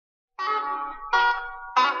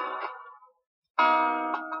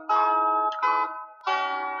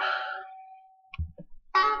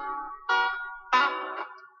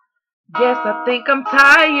Guess I think I'm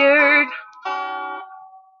tired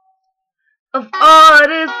of all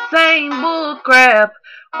this same bull crap.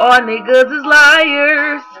 All niggas is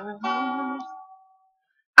liars.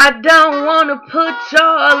 I don't wanna put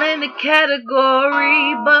y'all in the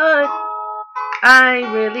category, but I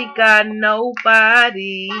ain't really got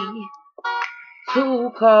nobody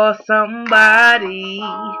to call somebody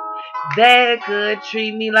that could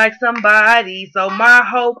treat me like somebody. So my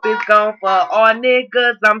hope is gone for all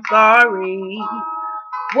niggas, I'm sorry.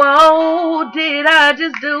 Whoa, did I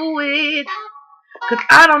just do it? Cause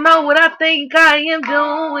I don't know what I think I am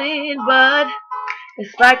doing, but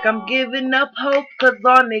it's like I'm giving up hope, cause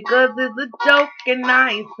all niggas is a joke, and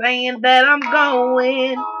I ain't saying that I'm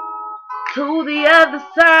going to the other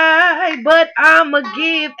side, but I'ma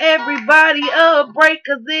give everybody a break,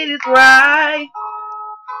 cause it is right.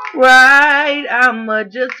 I'ma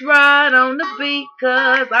just ride on the beat,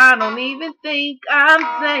 cause I don't even think I'm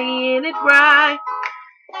saying it right.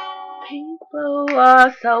 People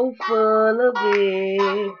are so full of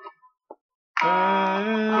it. People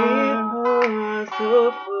are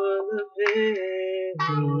so full of it.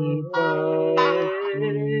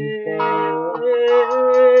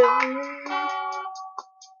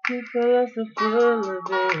 People are so full of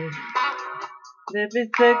it. They be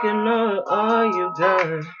taking all you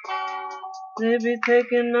got. They be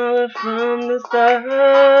taking all it from the start,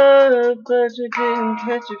 but you didn't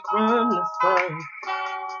catch it from the start.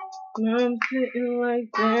 I'm sitting like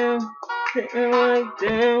damn,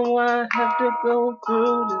 why I have to go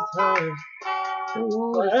through this hard?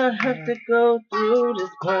 Why I have to go through this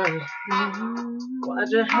part? Why'd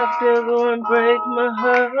you have to go and break my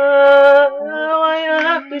heart? Why you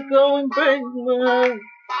have to go and break my heart?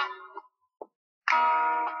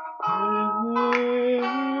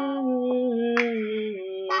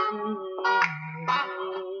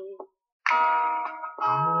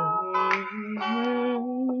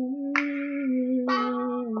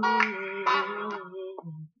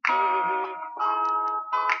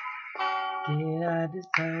 Did I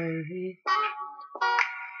deserve it?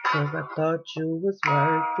 Cause I thought you was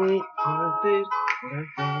worth it.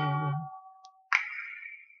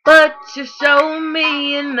 But you showed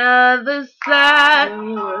me another side.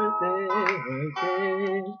 Worth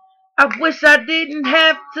it. I wish I didn't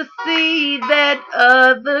have to see that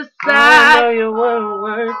other side. I know you weren't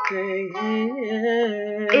worth it.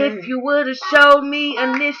 If you would have showed me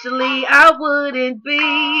initially, I wouldn't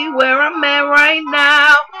be where I'm at right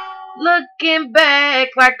now. Looking back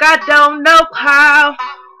like I don't know how.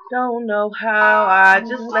 I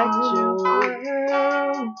just let you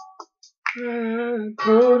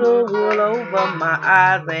pull the wool over my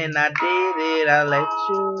eyes, and I did it. I let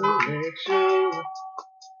you.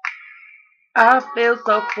 I feel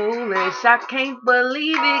so foolish, I can't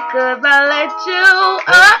believe it, cause I let you.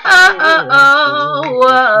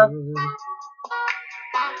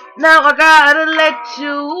 Now I gotta let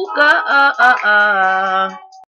you go.